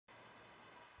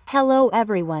Hello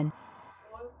everyone.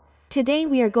 Today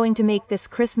we are going to make this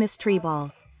Christmas tree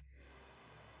ball.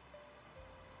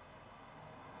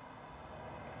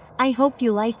 I hope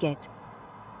you like it.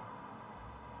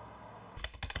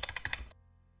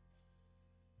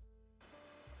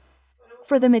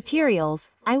 For the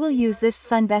materials, I will use this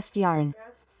Sunbest yarn.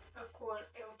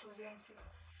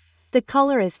 The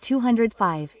color is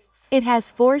 205. It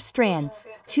has 4 strands,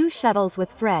 2 shuttles with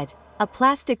thread, a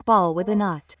plastic ball with a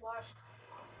knot.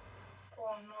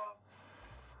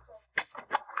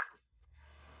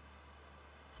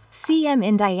 cm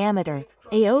in diameter,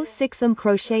 a 0.6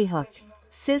 crochet hook,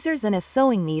 scissors and a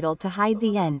sewing needle to hide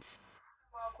the ends.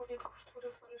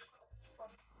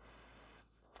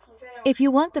 If you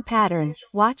want the pattern,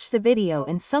 watch the video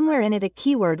and somewhere in it a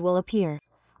keyword will appear.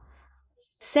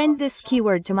 Send this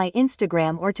keyword to my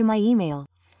Instagram or to my email.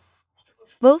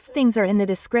 Both things are in the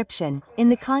description, in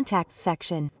the contacts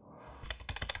section.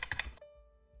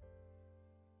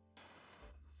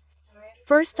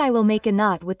 First I will make a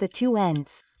knot with the 2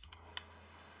 ends.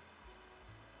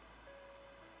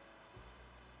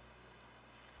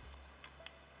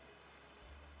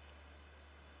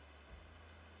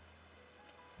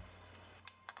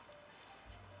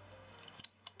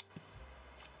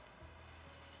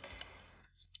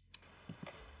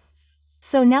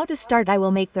 So now to start I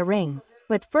will make the ring,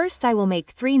 but first I will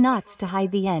make 3 knots to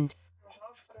hide the end.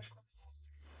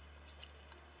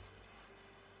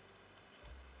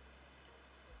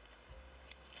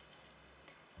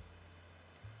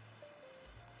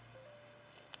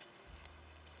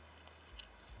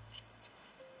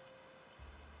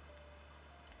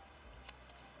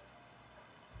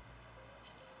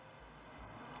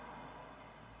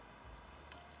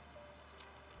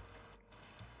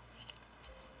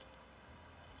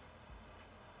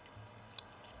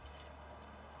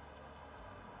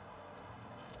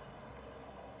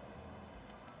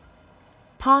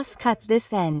 Pause, cut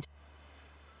this end.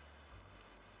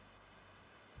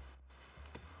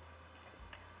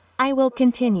 I will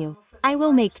continue. I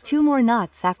will make 2 more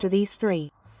knots after these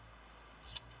 3.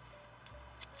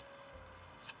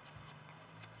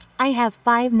 I have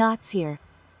 5 knots here.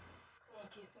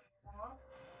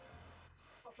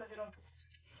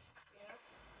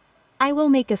 I will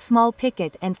make a small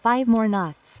picket and 5 more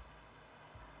knots.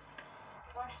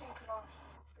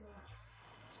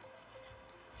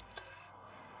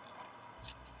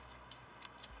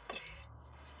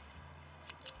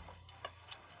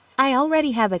 I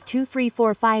already have a 2 3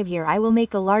 4 5 here. I will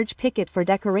make a large picket for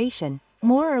decoration,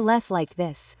 more or less like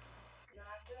this.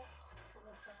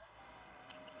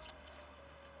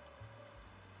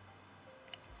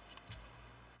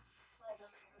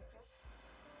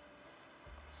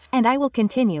 And I will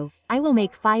continue, I will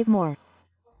make 5 more.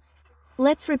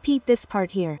 Let's repeat this part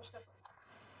here.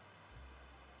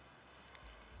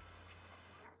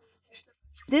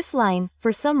 This line,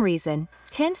 for some reason,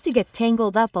 tends to get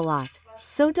tangled up a lot,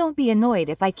 so don't be annoyed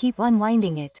if I keep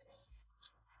unwinding it.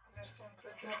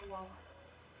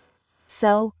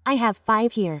 So, I have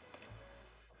 5 here.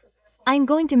 I'm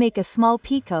going to make a small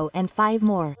picot and 5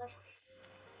 more.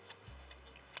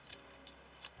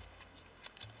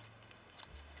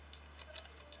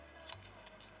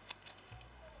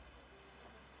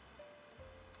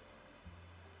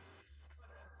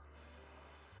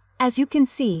 As you can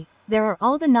see, there are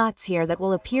all the knots here that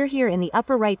will appear here in the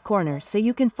upper right corner, so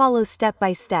you can follow step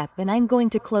by step, and I'm going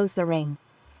to close the ring.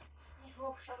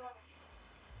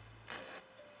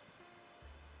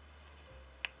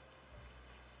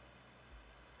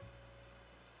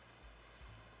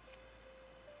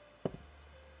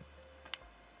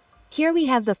 Here we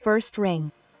have the first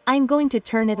ring. I'm going to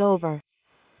turn it over.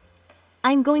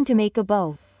 I'm going to make a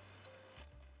bow.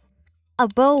 A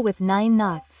bow with 9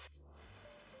 knots.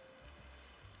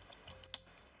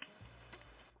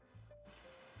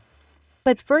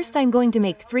 But first I'm going to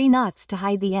make 3 knots to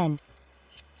hide the end.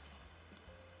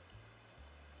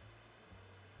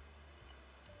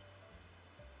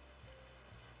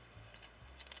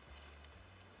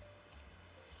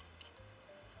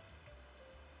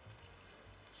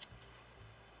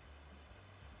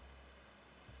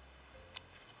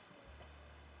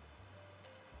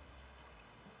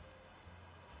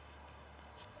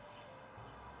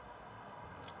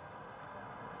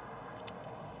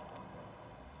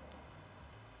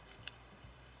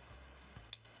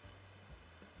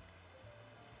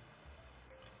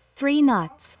 Three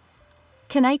knots.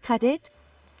 Can I cut it?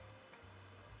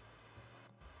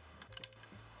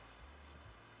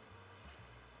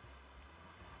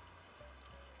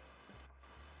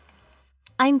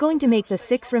 I'm going to make the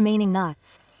 6 remaining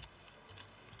knots.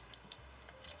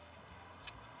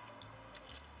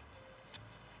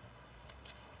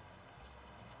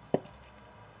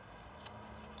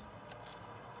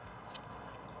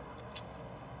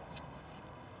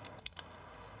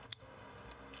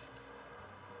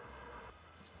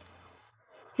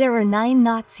 There are 9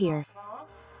 knots here.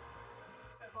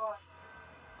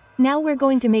 Now we're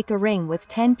going to make a ring with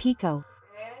 10 picot.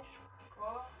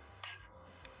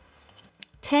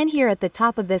 10 here at the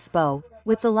top of this bow,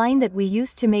 with the line that we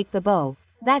used to make the bow,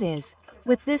 that is,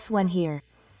 with this one here.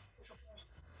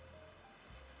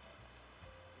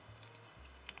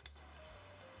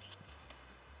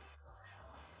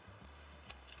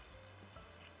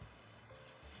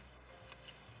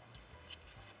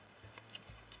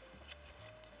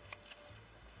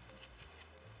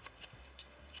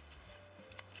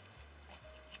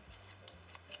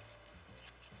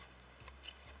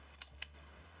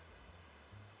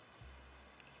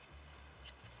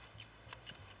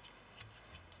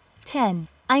 Ten.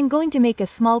 I'm going to make a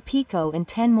small picot and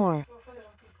 10 more.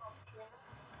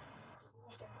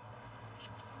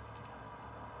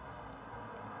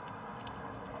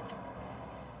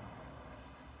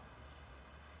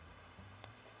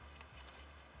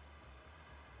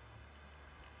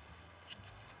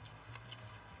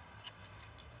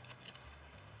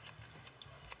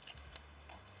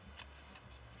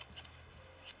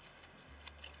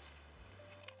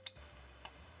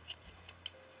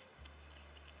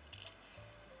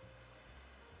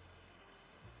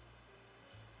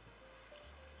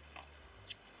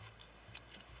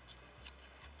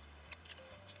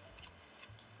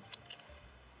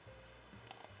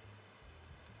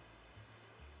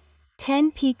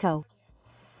 Ten picot.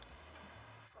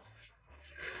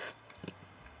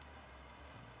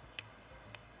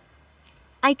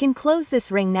 I can close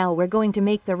this ring now. We're going to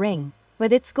make the ring,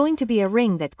 but it's going to be a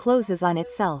ring that closes on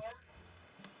itself.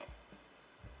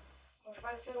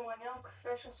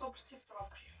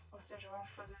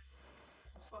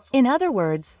 In other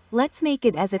words, let's make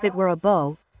it as if it were a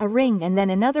bow, a ring, and then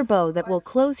another bow that will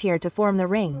close here to form the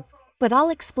ring. But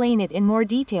I'll explain it in more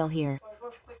detail here.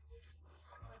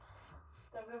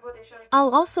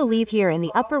 I'll also leave here in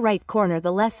the upper right corner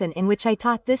the lesson in which I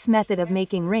taught this method of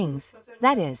making rings,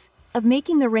 that is, of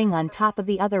making the ring on top of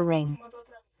the other ring.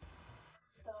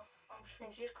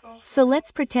 So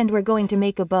let's pretend we're going to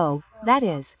make a bow, that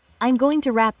is, I'm going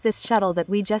to wrap this shuttle that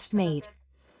we just made.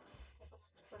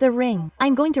 The ring,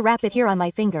 I'm going to wrap it here on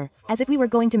my finger, as if we were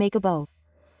going to make a bow.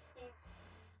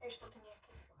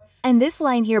 And this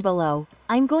line here below,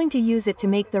 I'm going to use it to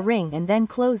make the ring and then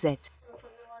close it.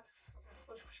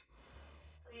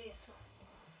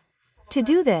 To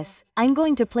do this, I'm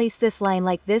going to place this line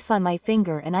like this on my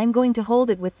finger and I'm going to hold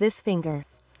it with this finger.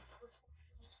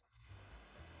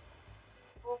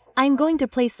 I'm going to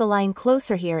place the line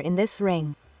closer here in this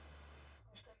ring.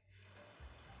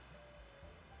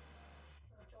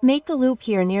 Make a loop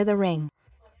here near the ring.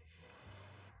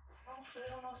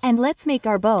 And let's make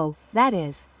our bow, that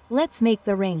is, let's make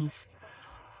the rings.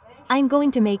 I'm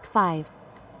going to make 5.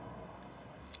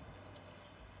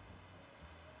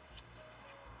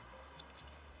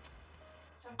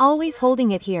 Always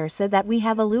holding it here so that we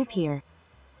have a loop here.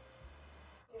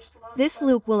 This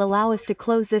loop will allow us to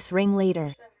close this ring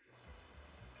later.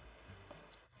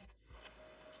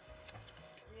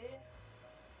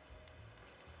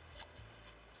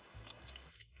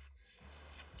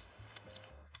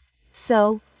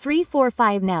 So, 3, 4,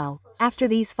 5 now. After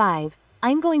these 5,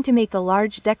 I'm going to make a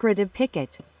large decorative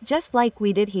picket, just like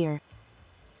we did here.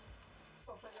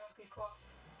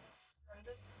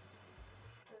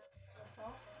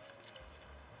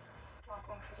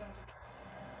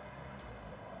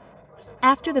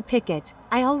 After the picket,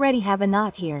 I already have a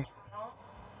knot here.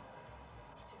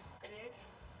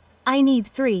 I need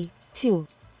 3, 2,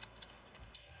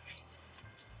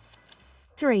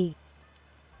 3.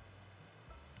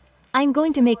 I'm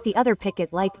going to make the other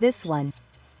picket like this one.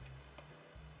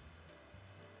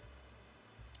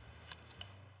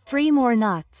 3 more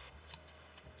knots.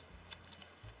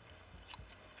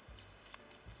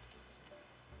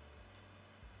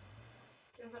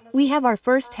 We have our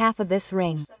first half of this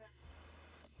ring.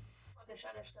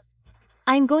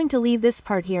 I'm going to leave this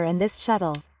part here and this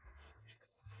shuttle.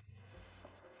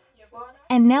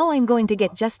 And now I'm going to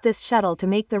get just this shuttle to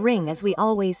make the ring as we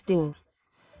always do.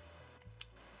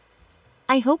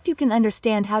 I hope you can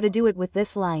understand how to do it with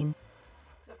this line.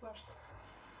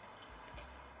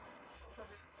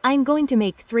 I'm going to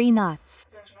make 3 knots.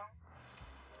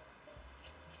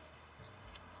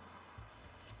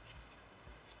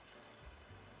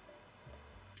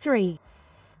 3.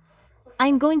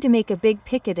 I'm going to make a big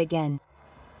picket again.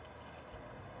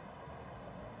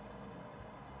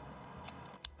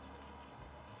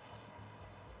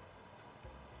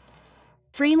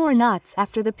 3 more knots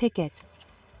after the picket.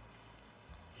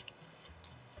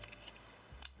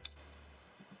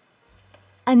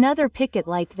 Another picket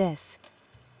like this.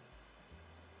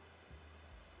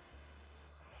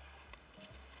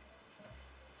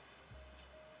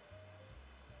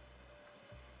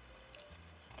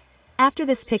 After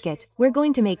this picket, we're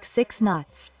going to make 6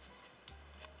 knots.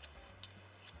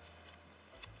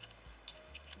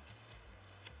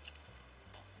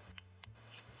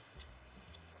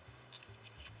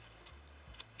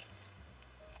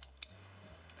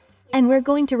 And we're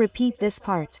going to repeat this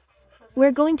part.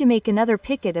 We're going to make another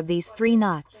picket of these 3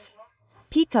 knots.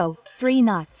 Picot, 3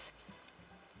 knots.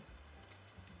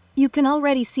 You can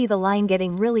already see the line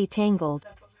getting really tangled.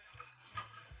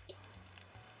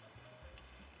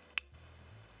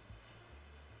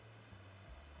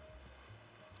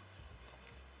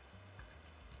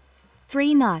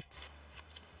 3 knots.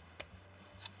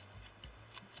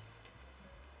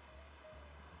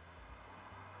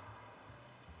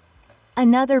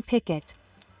 Another picket.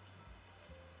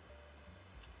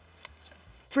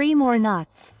 3 more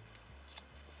knots.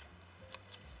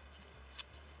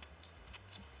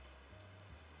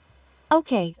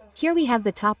 Okay, here we have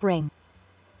the top ring.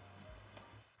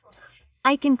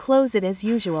 I can close it as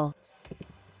usual.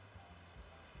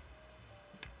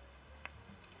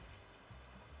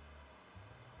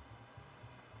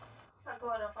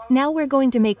 Now we're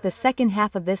going to make the second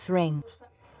half of this ring.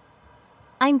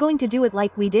 I'm going to do it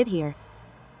like we did here.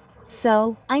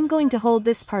 So, I'm going to hold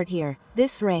this part here,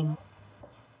 this ring.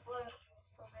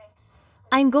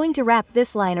 I'm going to wrap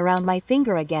this line around my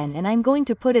finger again and I'm going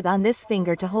to put it on this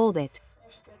finger to hold it.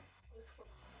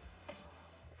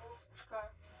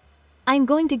 I'm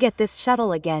going to get this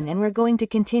shuttle again and we're going to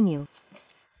continue.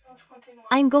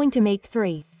 I'm going to make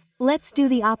 3. Let's do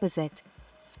the opposite.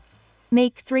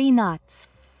 Make 3 knots.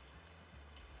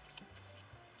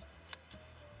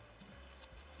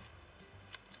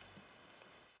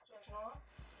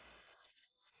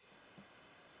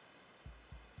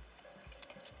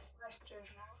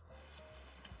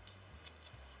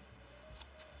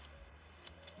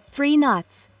 Three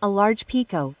knots, a large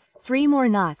picot, 3 more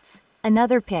knots,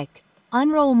 another pick,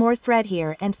 unroll more thread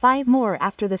here and 5 more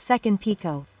after the second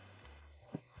picot.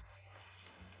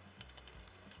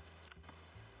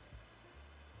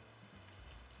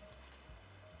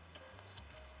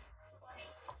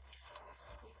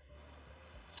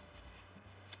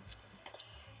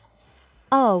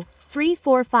 Oh, 3,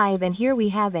 4, 5 and here we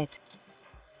have it.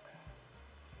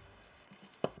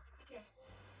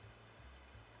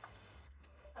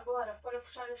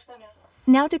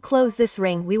 Now to close this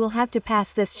ring we will have to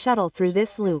pass this shuttle through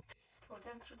this loop.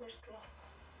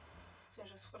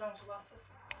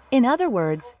 In other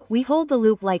words, we hold the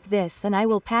loop like this and I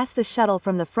will pass the shuttle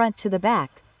from the front to the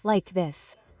back, like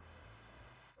this.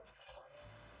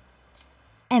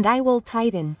 And I will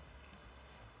tighten.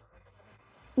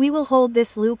 We will hold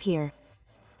this loop here.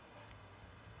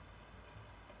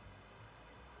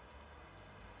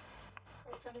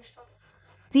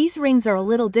 These rings are a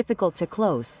little difficult to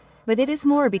close, but it is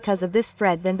more because of this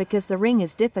thread than because the ring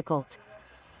is difficult.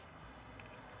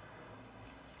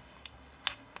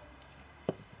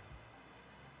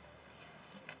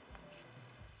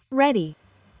 Ready.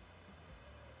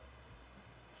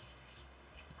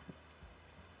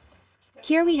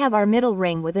 Here we have our middle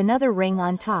ring with another ring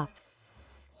on top.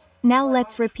 Now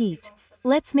let's repeat.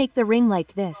 Let's make the ring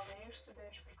like this.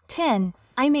 10.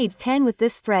 I made 10 with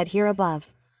this thread here above.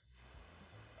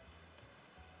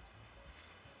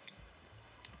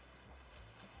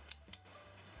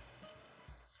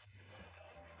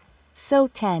 So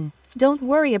 10. Don't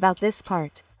worry about this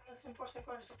part.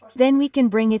 Then we can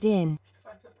bring it in.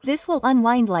 This will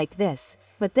unwind like this,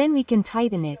 but then we can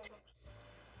tighten it.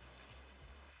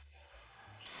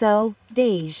 So,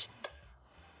 Dej.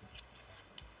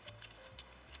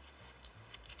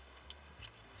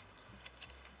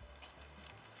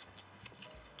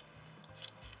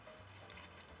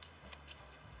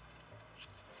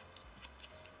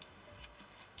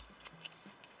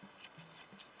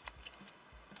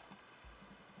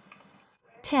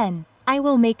 "10. I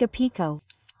will make a picot.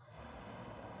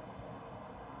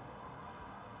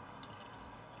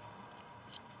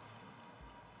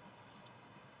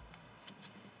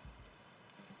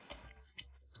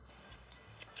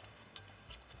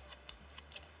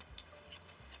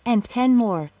 And 10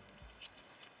 more.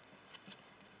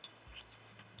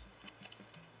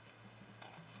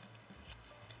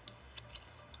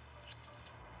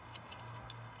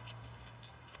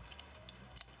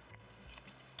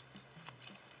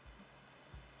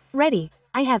 Ready.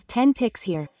 I have 10 picks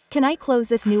here. Can I close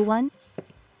this new one?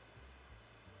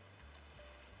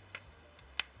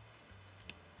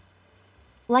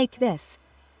 Like this.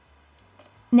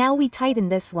 Now we tighten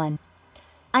this one.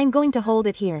 I'm going to hold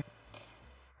it here.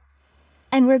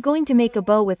 And we're going to make a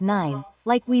bow with 9,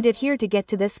 like we did here to get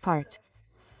to this part.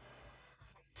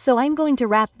 So I'm going to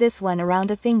wrap this one around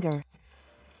a finger.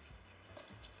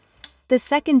 The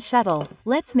second shuttle,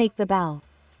 let's make the bow.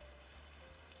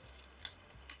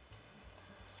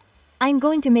 I'm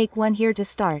going to make one here to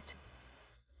start.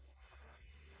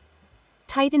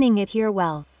 Tightening it here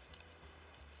well.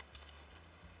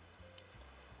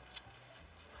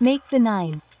 Make the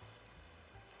 9.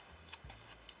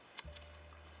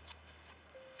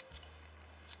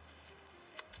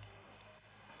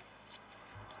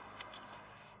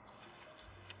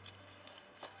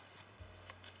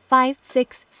 Five,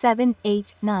 6, 7,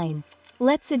 8, 9.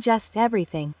 Let's adjust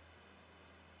everything.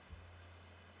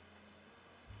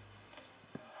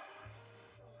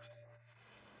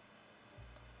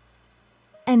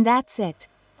 And that's it.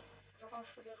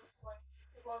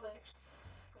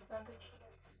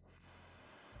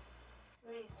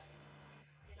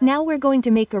 Now we're going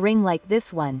to make a ring like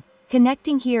this one,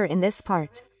 connecting here in this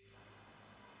part.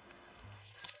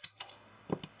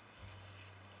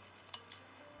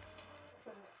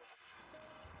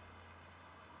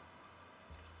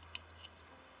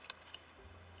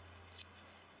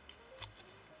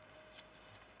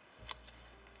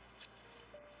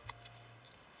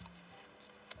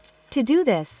 To do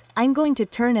this, I'm going to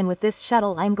turn, and with this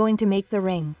shuttle I'm going to make the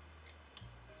ring.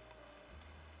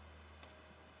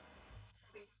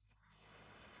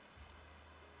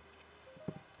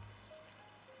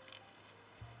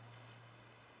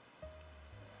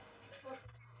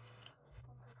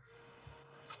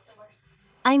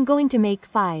 I'm going to make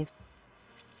 5.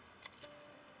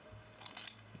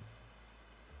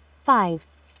 5.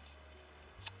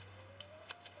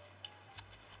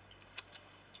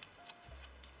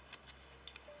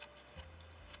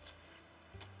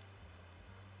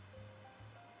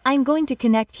 I'm going to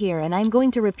connect here, and I'm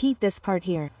going to repeat this part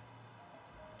here.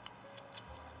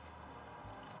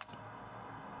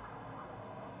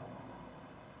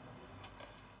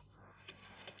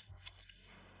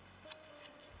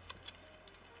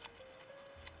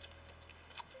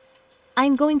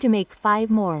 I'm going to make 5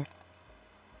 more.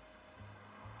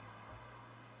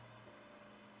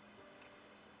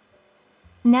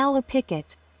 Now a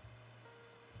picket.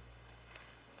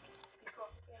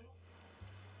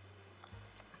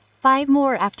 Five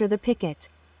more after the picket.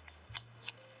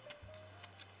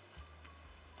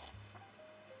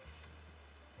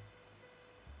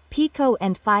 Picot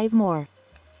and 5 more.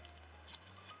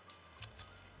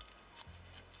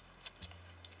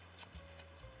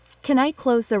 Can I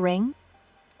close the ring?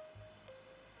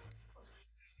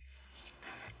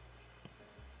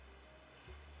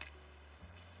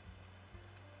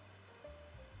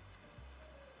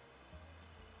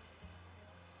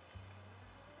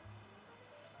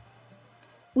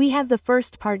 We have the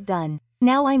first part done.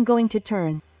 Now I'm going to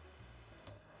turn.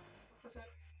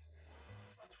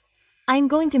 I'm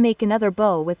going to make another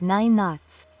bow with 9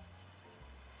 knots.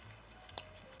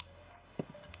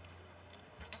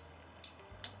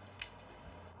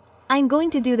 I'm going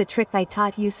to do the trick I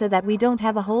taught you so that we don't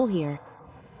have a hole here.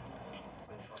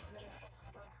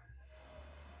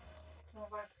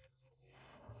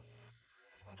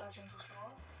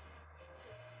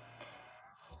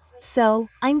 So,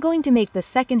 I'm going to make the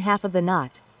second half of the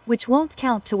knot, which won't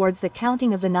count towards the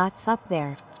counting of the knots up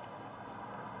there.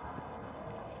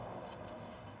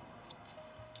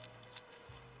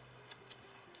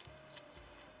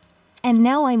 And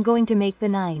now I'm going to make the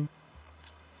 9.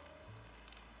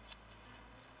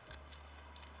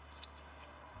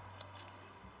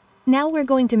 Now we're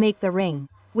going to make the ring,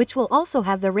 which will also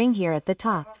have the ring here at the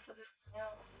top.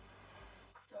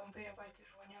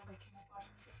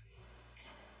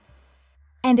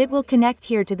 And it will connect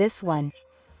here to this one.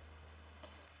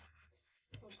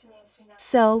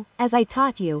 So, as I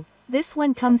taught you, this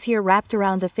one comes here wrapped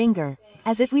around the finger,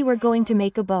 as if we were going to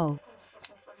make a bow.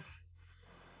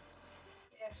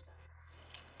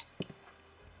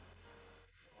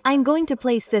 I'm going to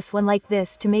place this one like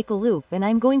this to make a loop, and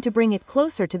I'm going to bring it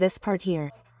closer to this part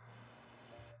here.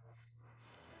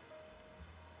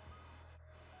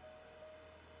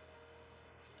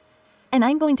 And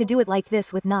I'm going to do it like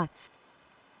this with knots.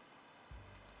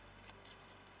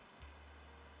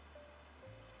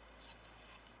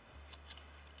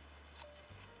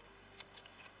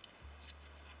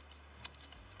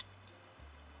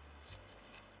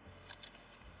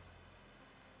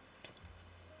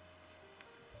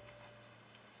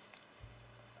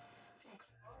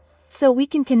 So we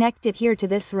can connect it here to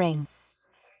this ring.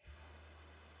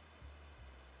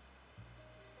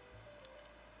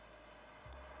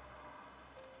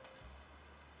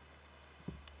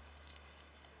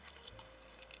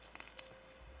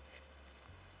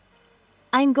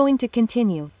 I'm going to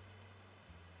continue.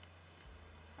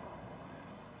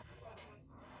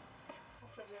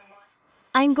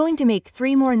 I'm going to make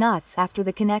 3 more knots after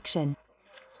the connection.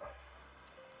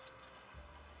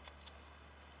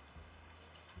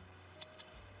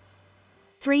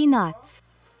 3 knots.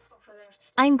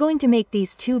 I'm going to make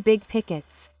these 2 big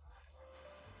pickets.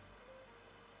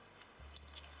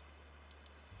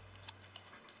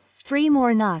 3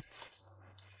 more knots.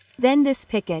 Then this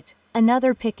picket,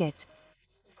 another picket.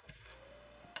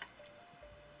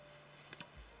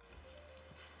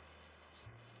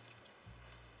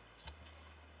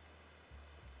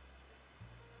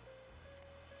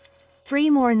 Three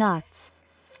more knots.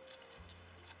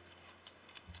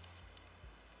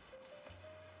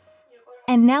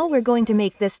 And now we're going to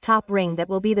make this top ring that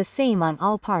will be the same on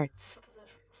all parts.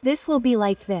 This will be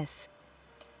like this.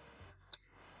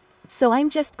 So I'm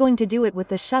just going to do it with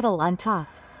the shuttle on top.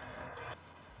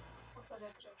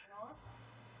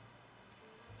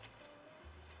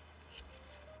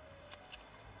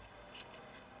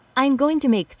 I'm going to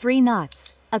make 3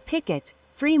 knots, a picket,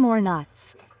 3 more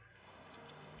knots.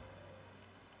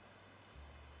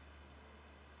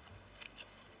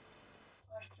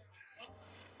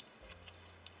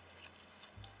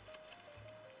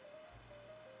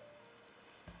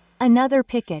 Another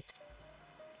picket.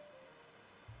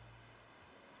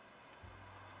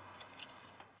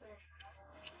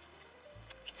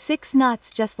 6 knots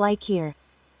just like here.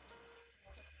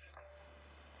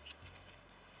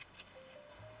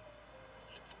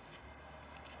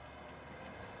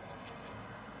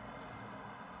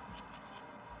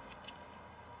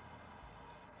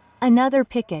 Another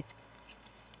picket.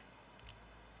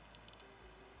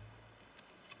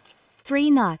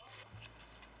 3 knots.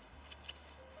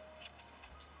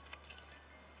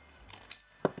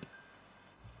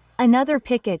 Another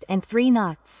picket and 3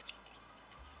 knots.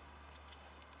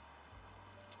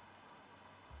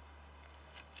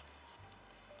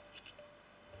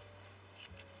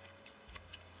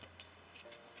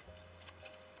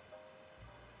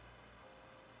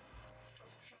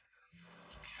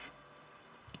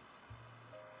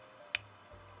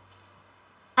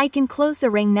 I can close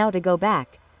the ring now to go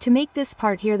back, to make this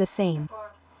part here the same.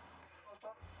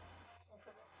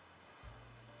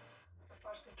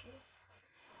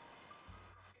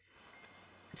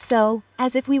 So,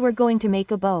 as if we were going to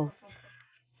make a bow.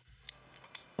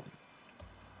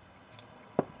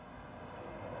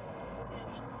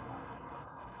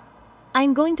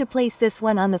 I'm going to place this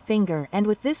one on the finger, and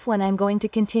with this one I'm going to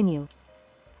continue.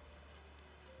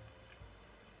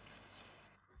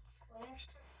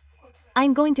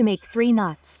 I'm going to make 3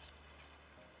 knots.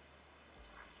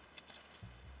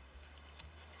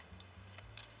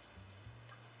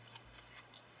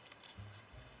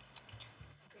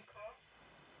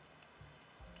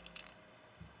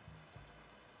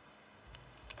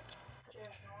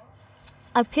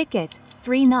 A picket,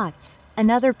 3 knots,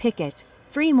 another picket,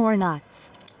 3 more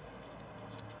knots.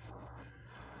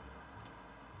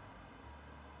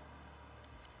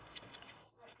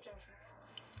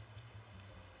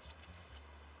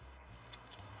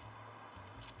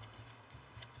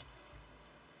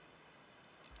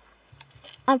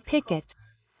 A picket.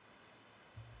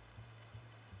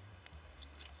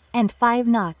 And 5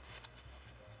 knots.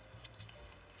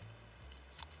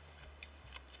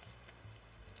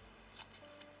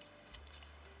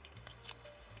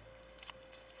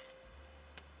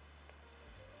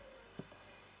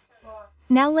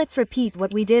 Now let's repeat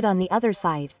what we did on the other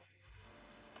side.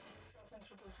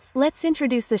 Let's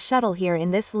introduce the shuttle here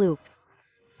in this loop.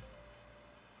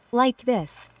 Like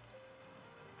this.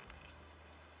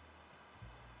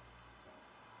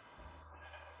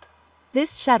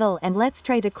 This shuttle, and let's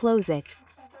try to close it.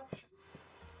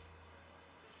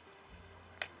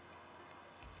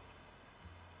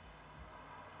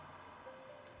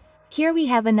 Here we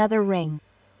have another ring.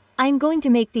 I'm going to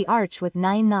make the arch with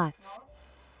 9 knots.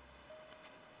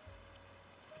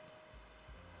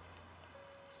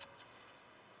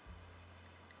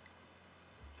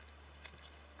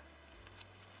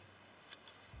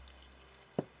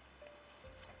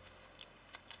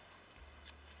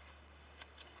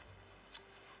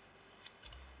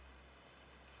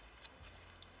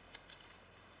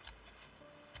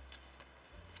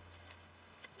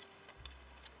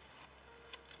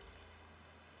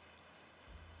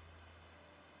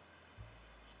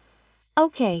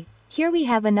 Okay, here we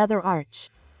have another arch.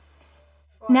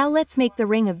 Now let's make the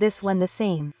ring of this one the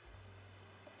same.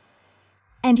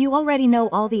 And you already know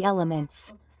all the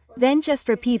elements. Then just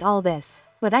repeat all this,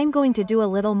 but I'm going to do a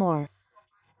little more.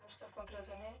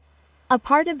 A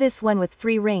part of this one with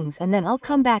 3 rings, and then I'll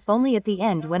come back only at the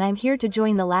end when I'm here to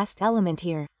join the last element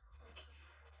here.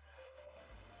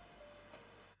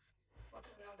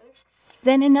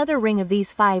 Then another ring of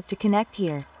these 5 to connect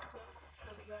here.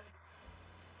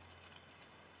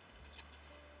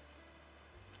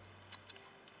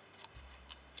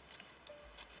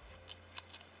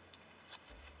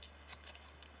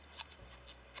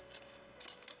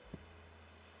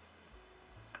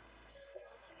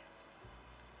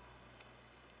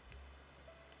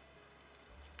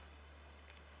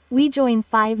 We join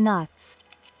 5 knots.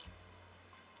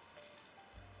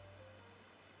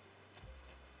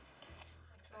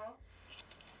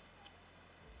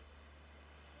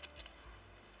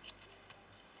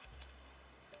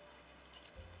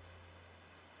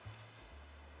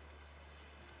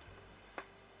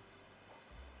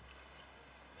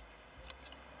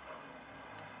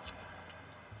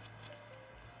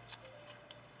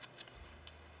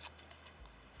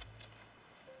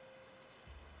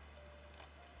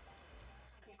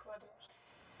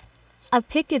 A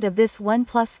picket of this 1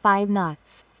 plus 5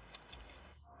 knots.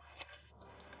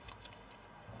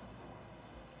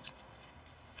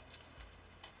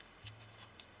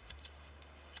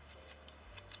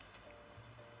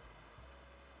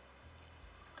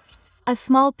 A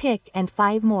small pick and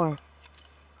 5 more.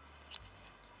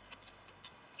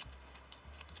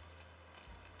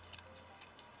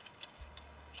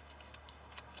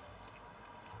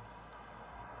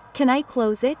 Can I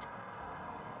close it?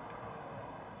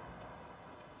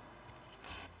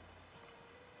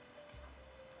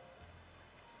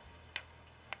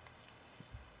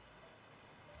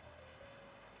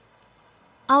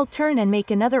 I'll turn and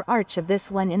make another arch of this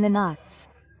one in the knots.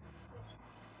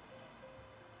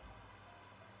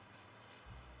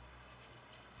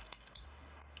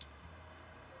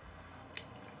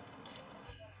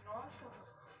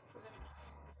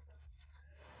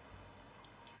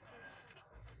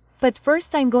 But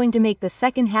first I'm going to make the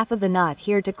second half of the knot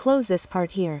here to close this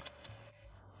part here.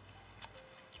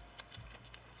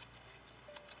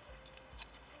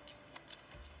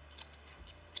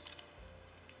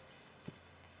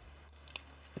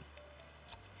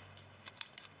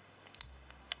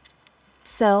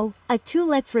 So, a 2.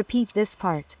 Let's repeat this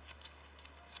part.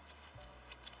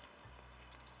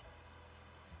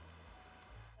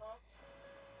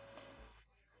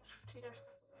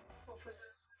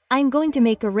 I'm going to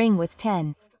make a ring with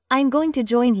 10. I'm going to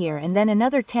join here and then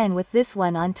another 10 with this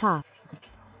one on top.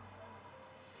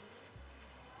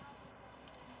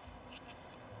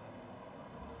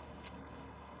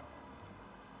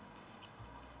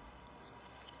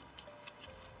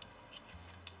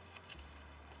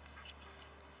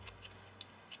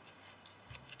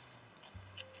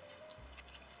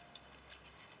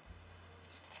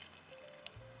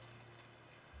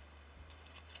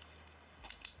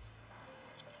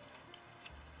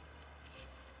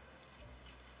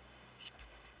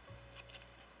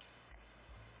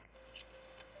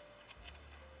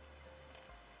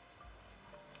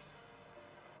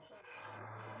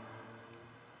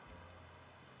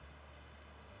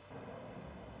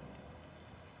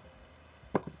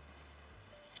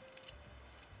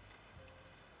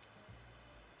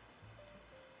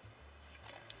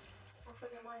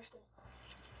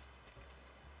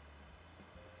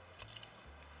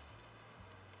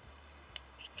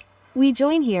 We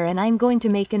join here and I'm going to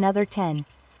make another 10.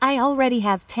 I already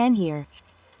have 10 here.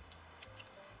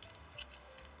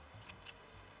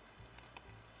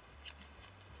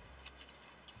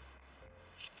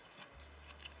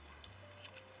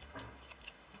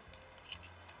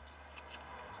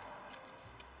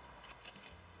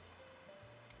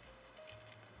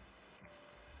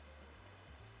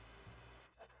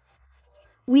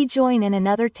 We join in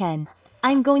another 10.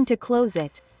 I'm going to close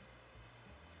it.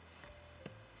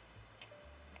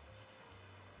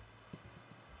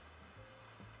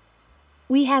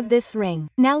 We have this ring.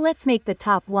 Now let's make the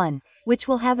top one, which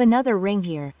will have another ring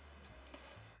here.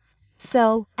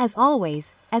 So, as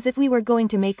always, as if we were going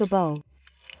to make a bow.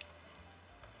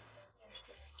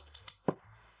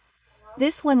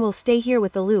 This one will stay here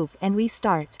with the loop and we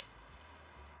start.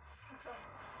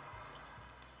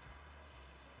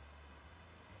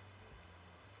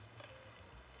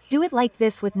 Do it like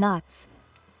this with knots.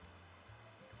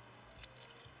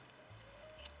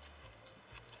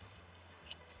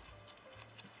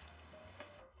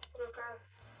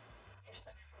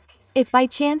 If by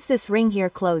chance this ring here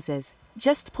closes,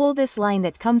 just pull this line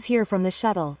that comes here from the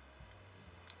shuttle.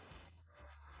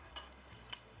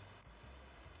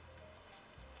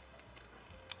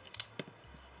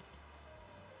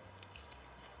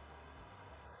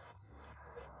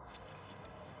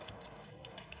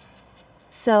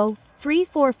 So, 3,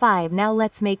 4, 5. Now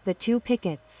let's make the 2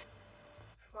 pickets.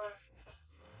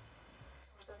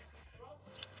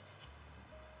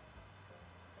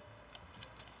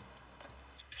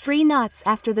 3 knots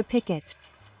after the picket.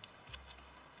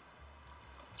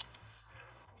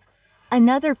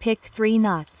 Another pick 3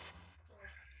 knots.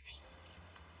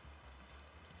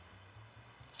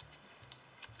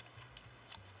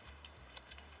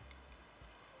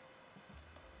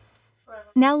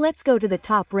 Now let's go to the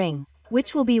top ring,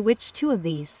 which will be which 2 of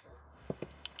these?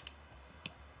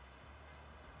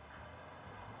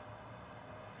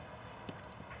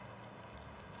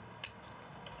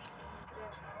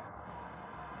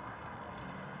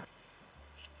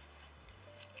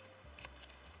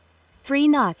 3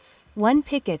 knots, 1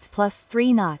 picket plus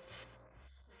 3 knots.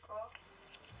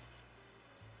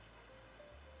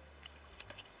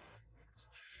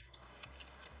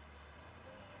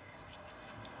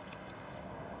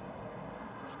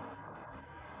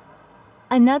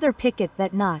 Another picket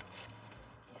that knots.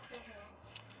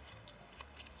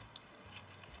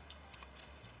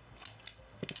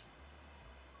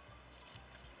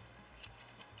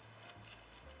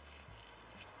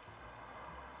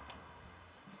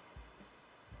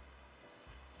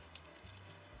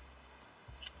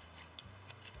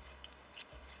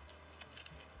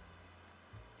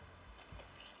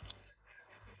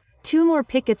 Two more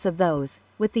pickets of those,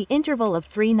 with the interval of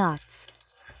 3 knots.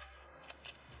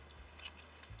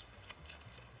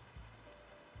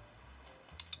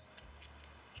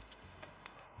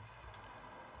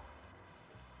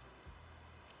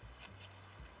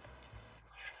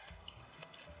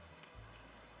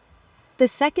 The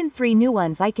second 3 new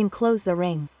ones I can close the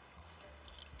ring.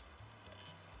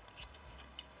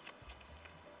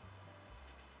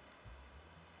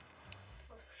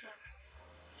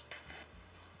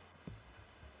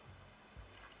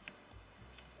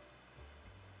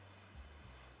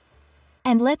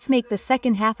 And let's make the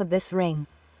second half of this ring.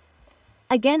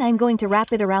 Again, I'm going to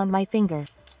wrap it around my finger.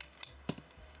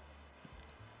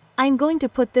 I'm going to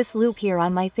put this loop here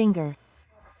on my finger.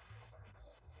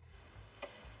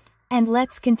 And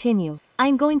let's continue.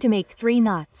 I'm going to make 3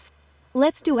 knots.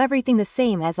 Let's do everything the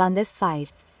same as on this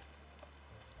side.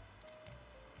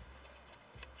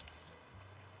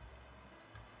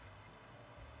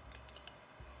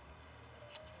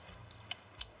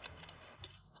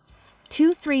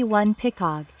 Two, 3, 1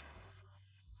 pickog.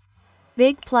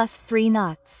 Big plus 3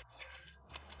 knots.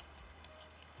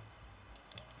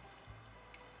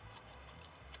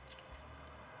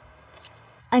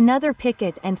 Another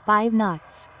picket and 5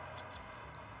 knots.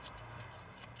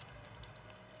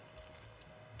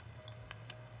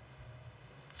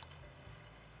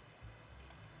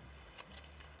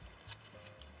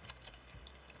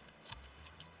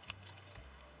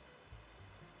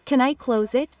 Can I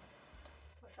close it?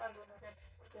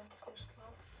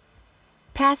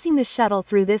 Passing the shuttle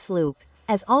through this loop,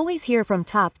 as always here from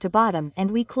top to bottom,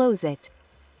 and we close it.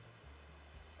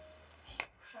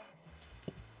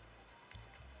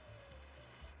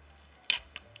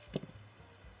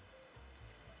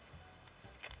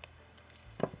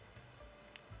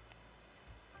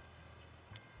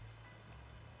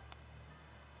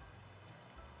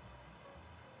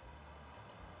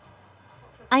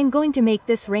 I'm going to make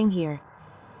this ring here.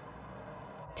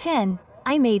 10,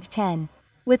 I made 10.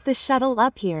 With the shuttle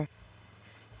up here.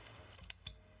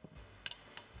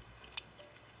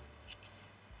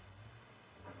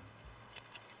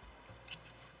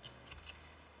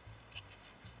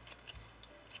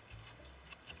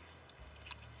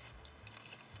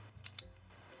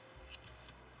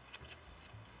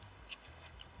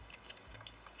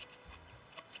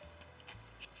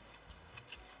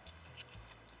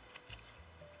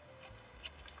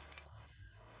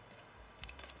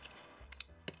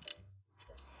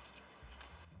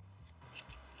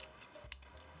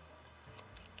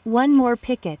 One more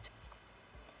picket.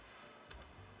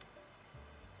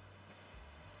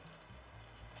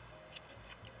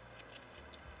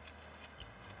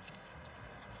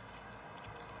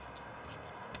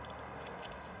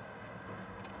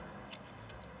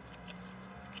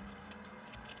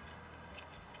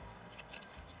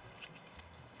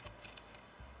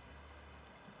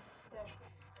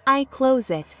 I close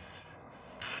it.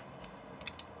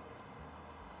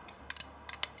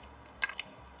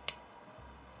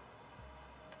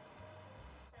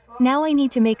 Now I need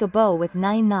to make a bow with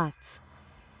 9 knots.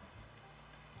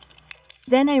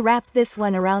 Then I wrap this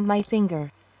one around my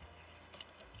finger.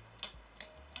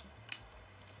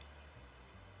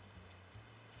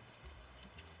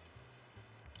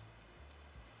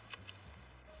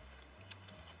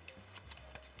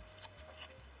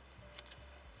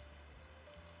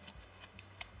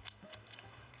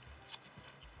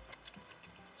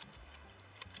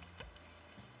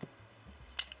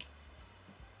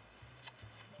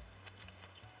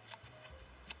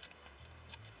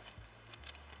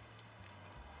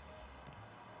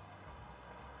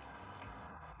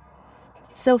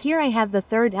 So here I have the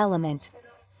third element.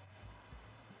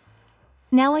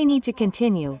 Now I need to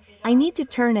continue. I need to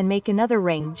turn and make another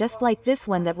ring just like this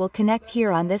one that will connect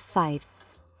here on this side.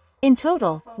 In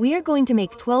total, we are going to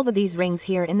make 12 of these rings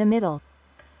here in the middle.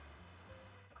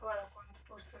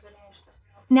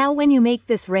 Now when you make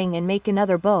this ring and make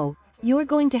another bow, you are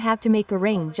going to have to make a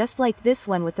ring just like this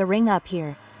one with the ring up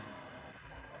here.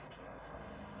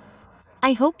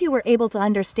 I hope you were able to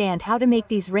understand how to make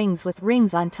these rings with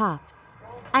rings on top.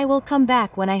 I will come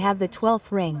back when I have the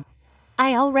 12th ring.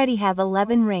 I already have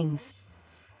 11 rings.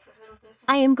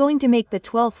 I am going to make the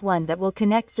 12th one that will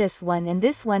connect this one and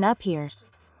this one up here.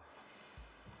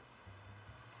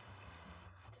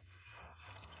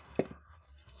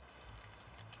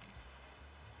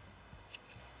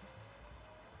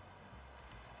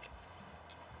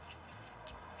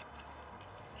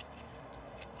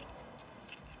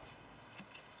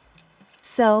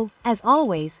 So, as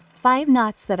always, 5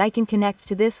 knots that I can connect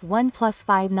to this one plus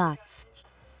 5 knots.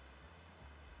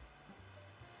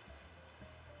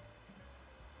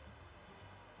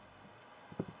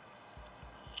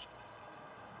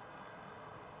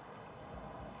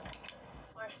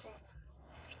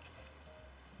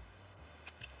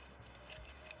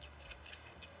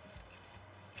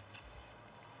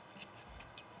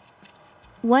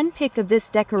 One pick of this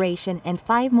decoration and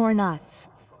 5 more knots.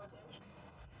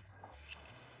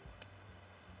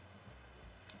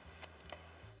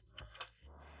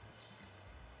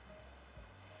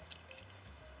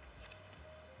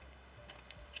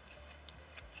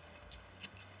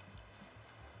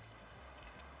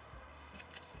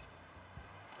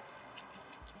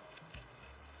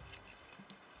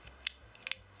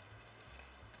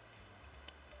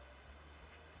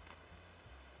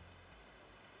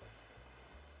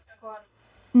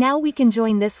 Now we can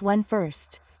join this one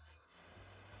first.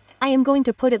 I am going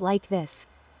to put it like this.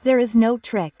 There is no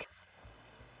trick.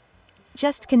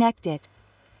 Just connect it.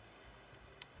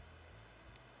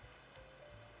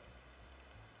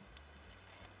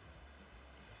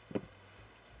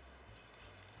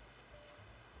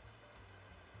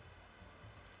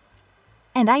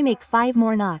 And I make 5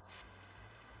 more knots.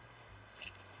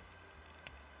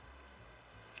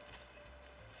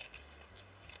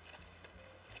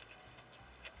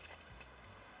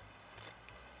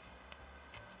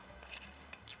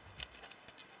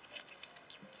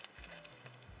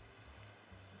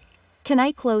 Can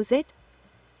I close it?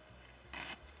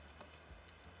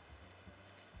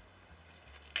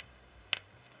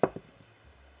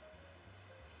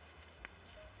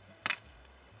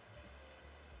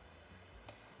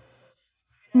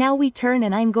 Now we turn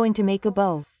and I'm going to make a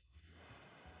bow.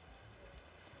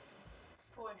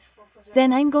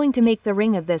 Then I'm going to make the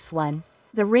ring of this one,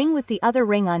 the ring with the other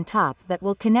ring on top that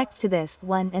will connect to this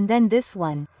one and then this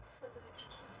one.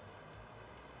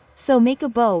 So make a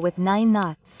bow with 9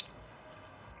 knots.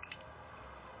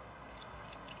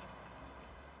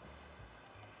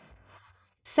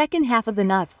 Second half of the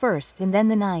knot first and then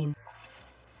the 9.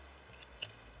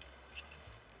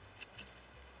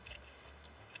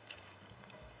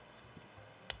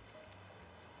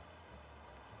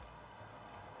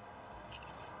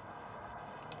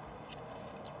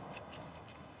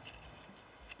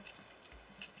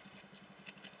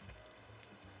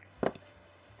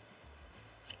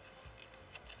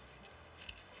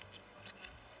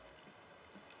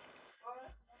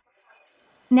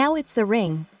 Now it's the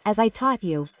ring, as I taught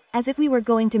you, as if we were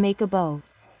going to make a bow.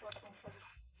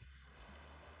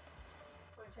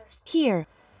 Here.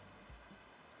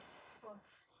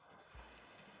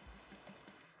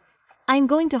 I'm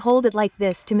going to hold it like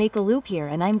this to make a loop here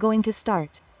and I'm going to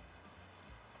start.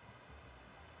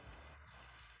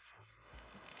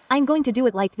 I'm going to do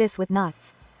it like this with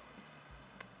knots.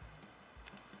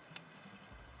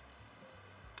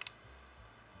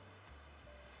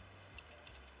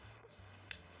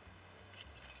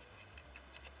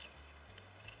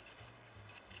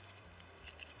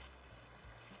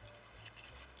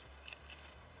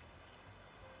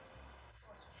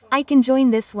 I can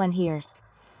join this one here.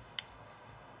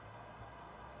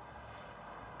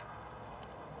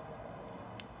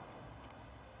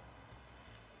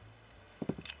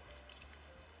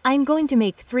 I'm going to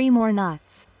make 3 more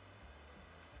knots.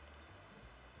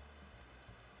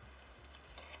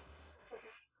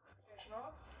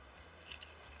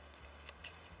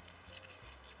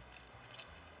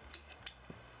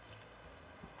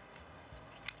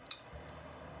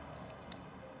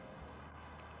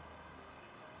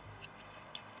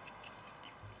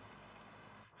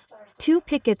 Two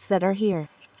pickets that are here.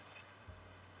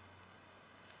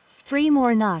 3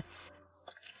 more knots.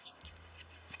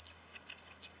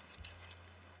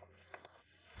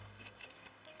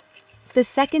 The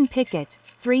second picket,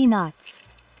 3 knots.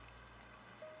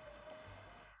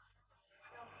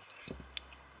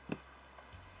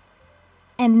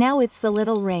 And now it's the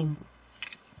little ring.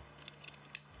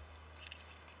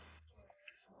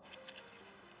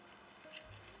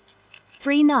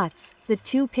 3 knots, the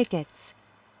 2 pickets.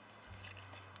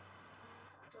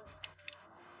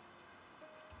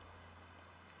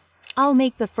 I'll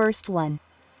make the first one.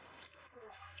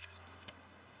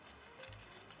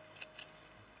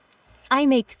 I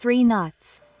make 3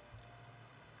 knots.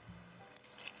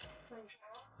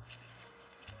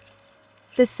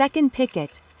 The second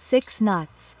picket, 6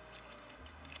 knots.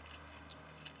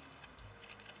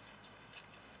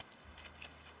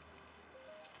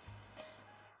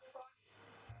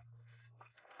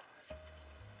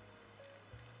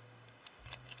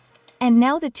 And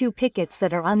now the 2 pickets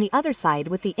that are on the other side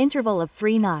with the interval of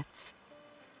 3 knots.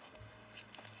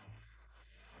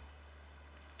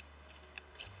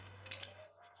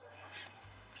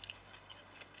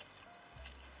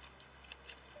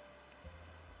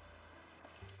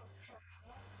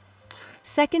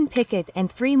 Second picket and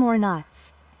 3 more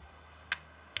knots.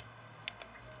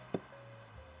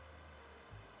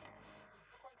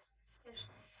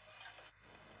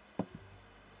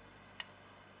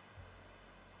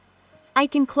 I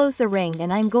can close the ring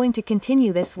and I'm going to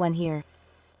continue this one here.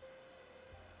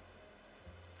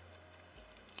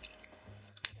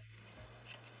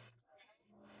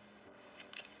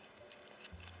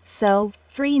 So,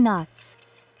 3 knots.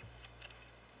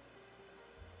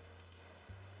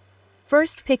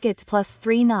 First picket plus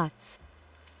 3 knots.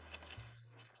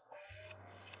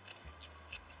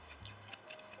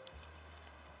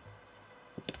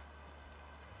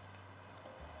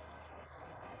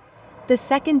 The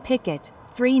second picket,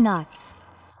 3 knots.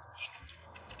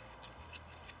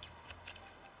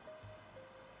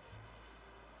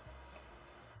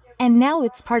 And now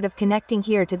it's part of connecting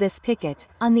here to this picket,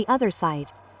 on the other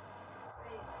side.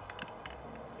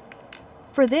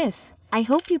 For this, I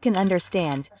hope you can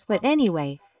understand, but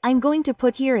anyway, I'm going to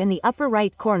put here in the upper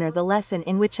right corner the lesson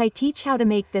in which I teach how to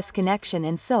make this connection,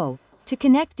 and so, to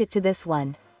connect it to this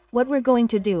one, what we're going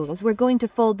to do is we're going to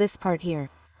fold this part here.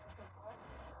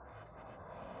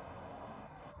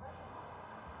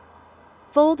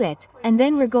 Fold it, and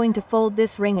then we're going to fold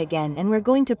this ring again and we're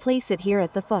going to place it here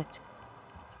at the foot.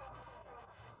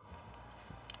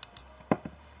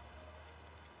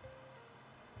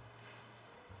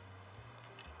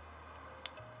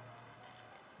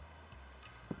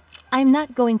 I'm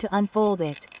not going to unfold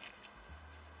it.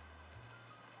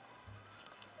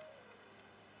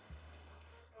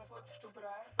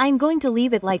 I'm going to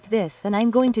leave it like this and I'm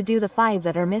going to do the 5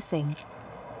 that are missing.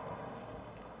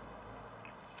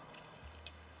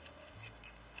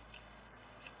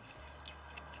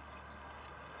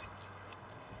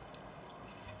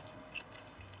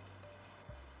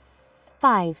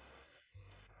 Five.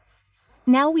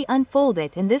 Now we unfold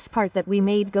it and this part that we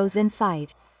made goes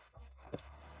inside.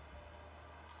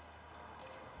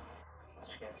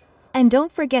 And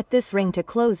don't forget this ring to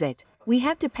close it, we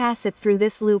have to pass it through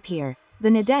this loop here, the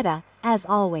nadetta, as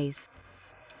always.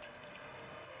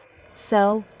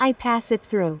 So, I pass it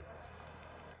through.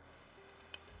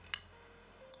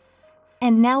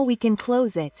 And now we can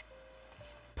close it.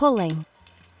 Pulling.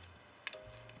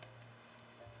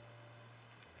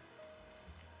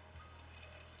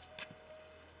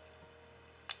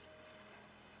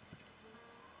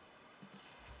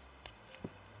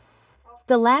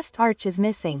 The last arch is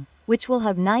missing, which will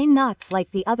have 9 knots like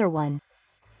the other one.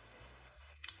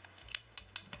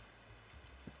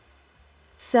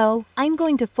 So, I'm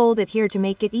going to fold it here to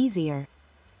make it easier.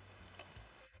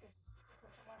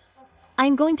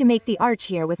 I'm going to make the arch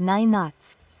here with 9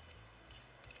 knots.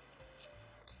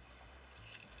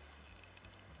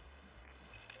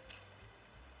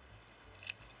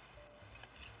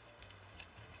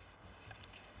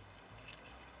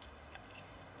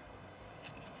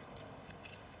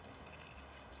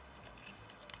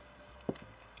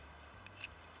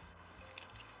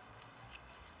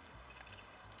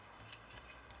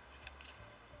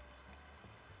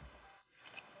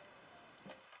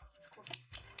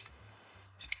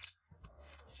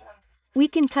 We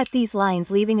can cut these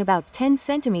lines leaving about 10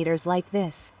 centimeters like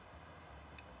this.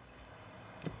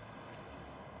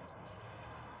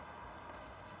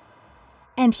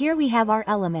 And here we have our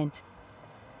element.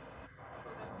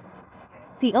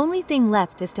 The only thing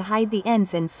left is to hide the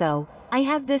ends, and so, I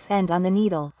have this end on the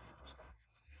needle.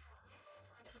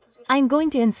 I'm going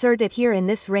to insert it here in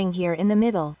this ring here in the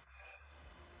middle.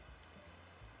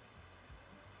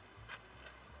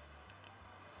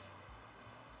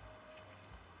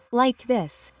 Like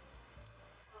this.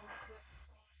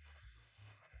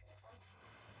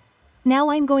 Now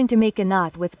I'm going to make a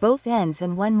knot with both ends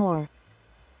and one more.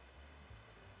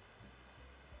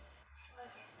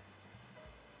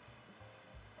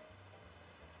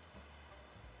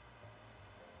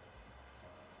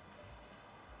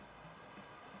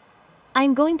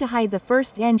 I'm going to hide the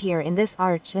first end here in this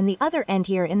arch and the other end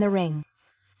here in the ring.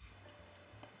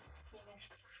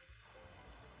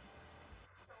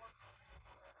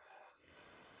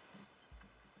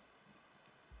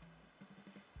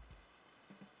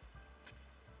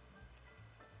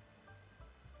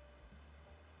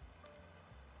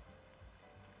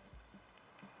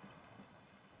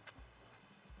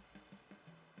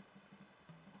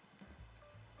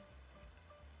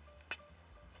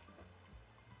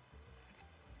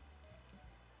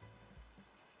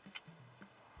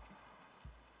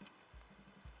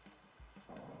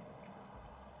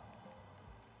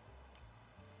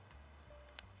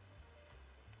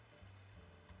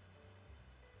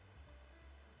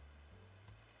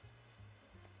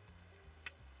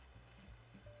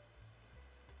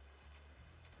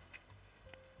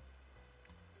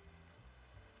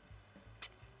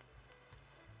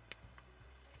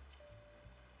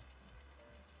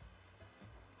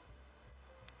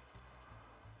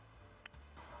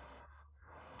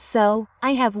 So,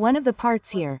 I have one of the parts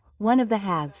here, one of the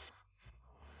halves.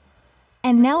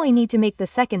 And now I need to make the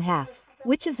second half,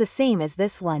 which is the same as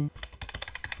this one.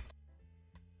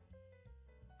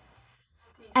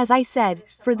 As I said,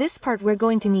 for this part we're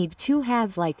going to need two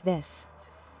halves like this.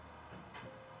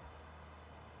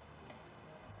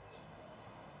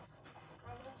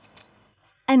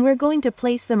 And we're going to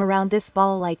place them around this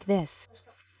ball like this.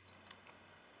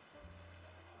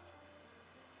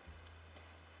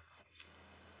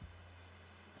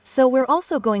 So we're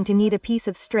also going to need a piece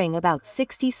of string about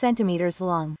 60 centimeters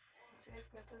long.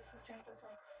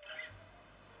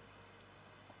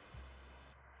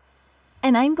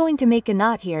 And I'm going to make a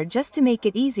knot here just to make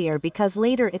it easier because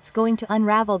later it's going to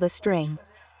unravel the string.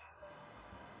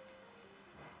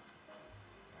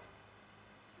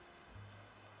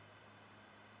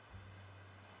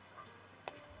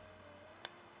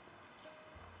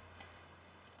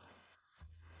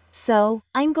 So,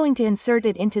 I'm going to insert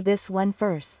it into this one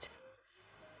first.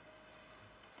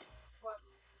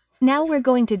 Now we're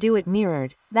going to do it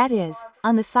mirrored, that is,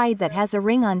 on the side that has a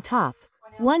ring on top,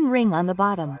 one ring on the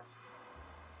bottom.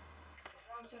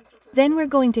 Then we're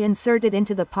going to insert it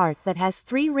into the part that has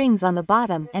 3 rings on the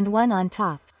bottom and one on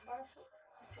top.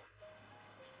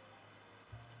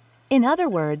 In other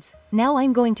words, now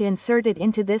I'm going to insert it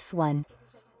into this one.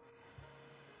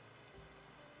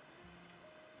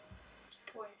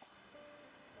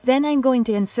 Then I'm going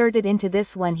to insert it into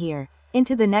this one here,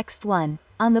 into the next one,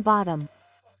 on the bottom.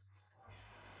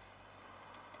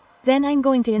 Then I'm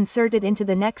going to insert it into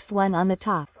the next one on the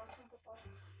top.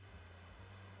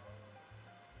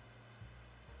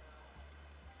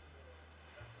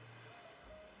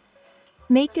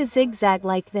 Make a zigzag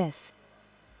like this.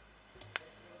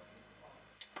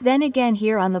 Then again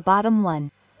here on the bottom one.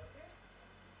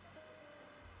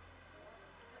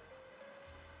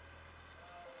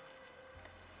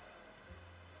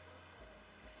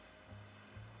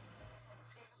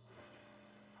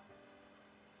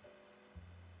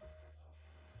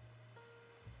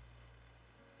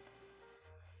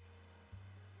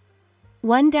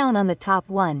 One down on the top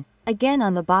one, again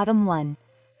on the bottom one.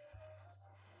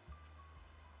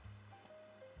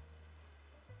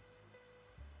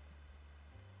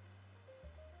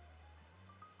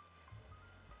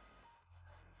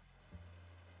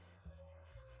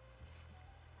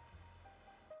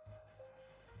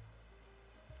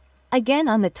 Again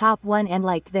on the top one and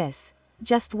like this.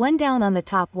 Just one down on the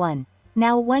top one.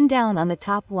 Now one down on the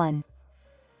top one.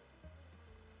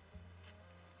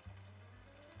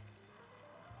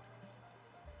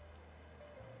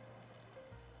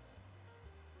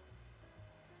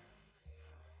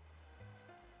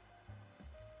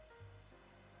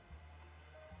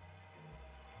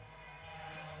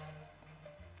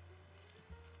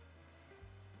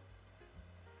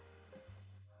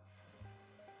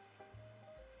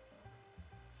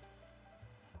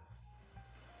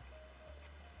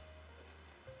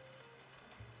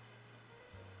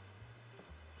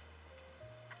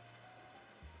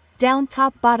 Down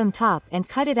top bottom top and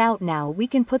cut it out. Now we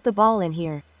can put the ball in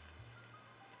here.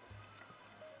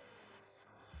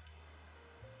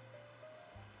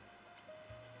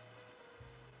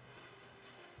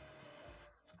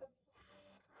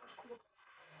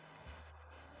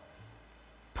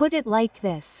 Put it like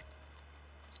this.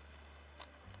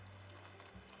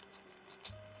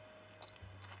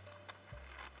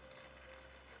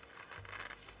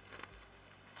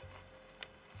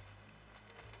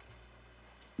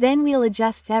 Then we'll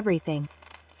adjust everything.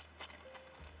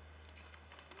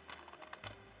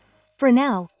 For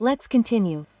now, let's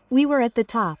continue. We were at the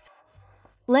top.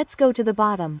 Let's go to the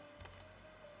bottom.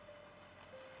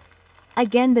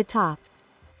 Again the top.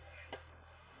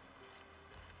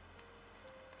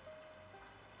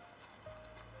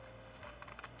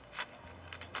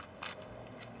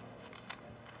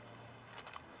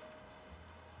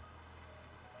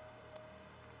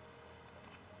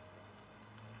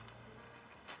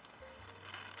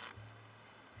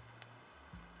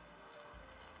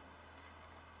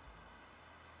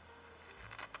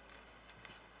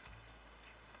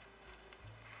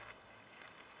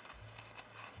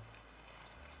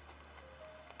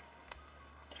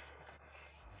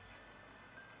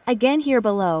 Again here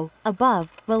below, above,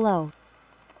 below.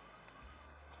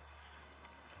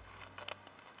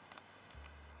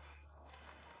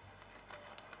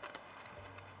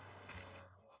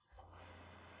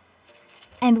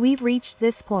 And we've reached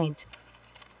this point.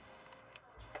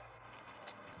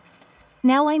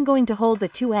 Now I'm going to hold the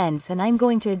two ends and I'm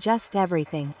going to adjust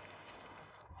everything.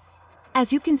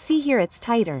 As you can see here it's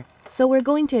tighter, so we're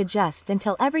going to adjust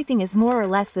until everything is more or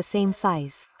less the same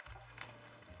size.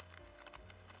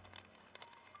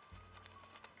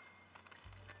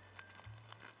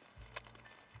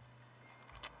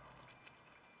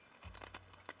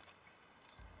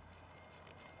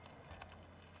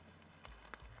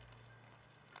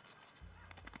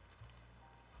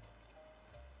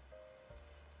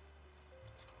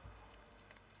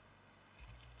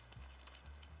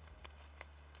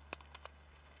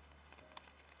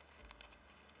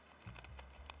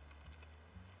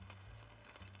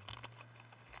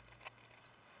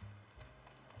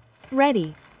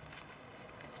 Ready.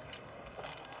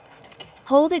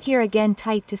 Hold it here again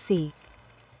tight to see.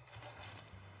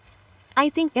 I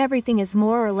think everything is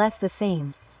more or less the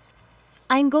same.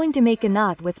 I'm going to make a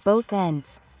knot with both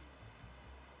ends.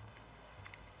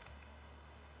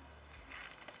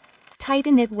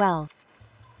 Tighten it well.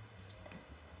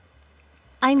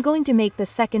 I'm going to make the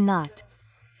second knot.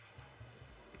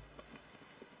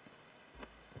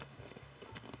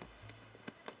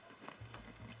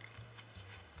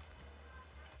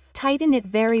 Tighten it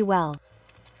very well.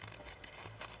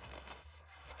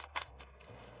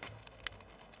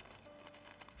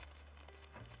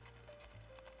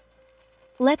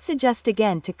 Let's adjust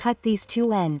again to cut these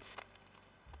two ends.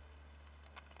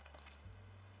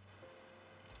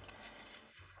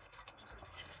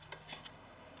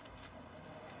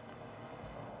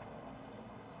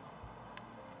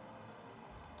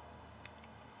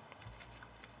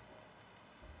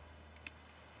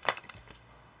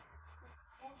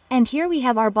 And here we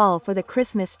have our ball for the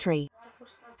Christmas tree.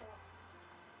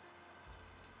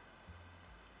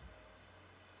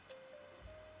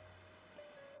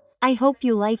 I hope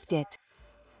you liked it.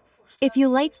 If you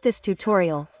liked this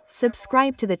tutorial,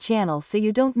 subscribe to the channel so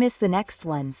you don't miss the next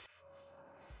ones.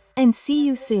 And see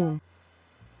you soon.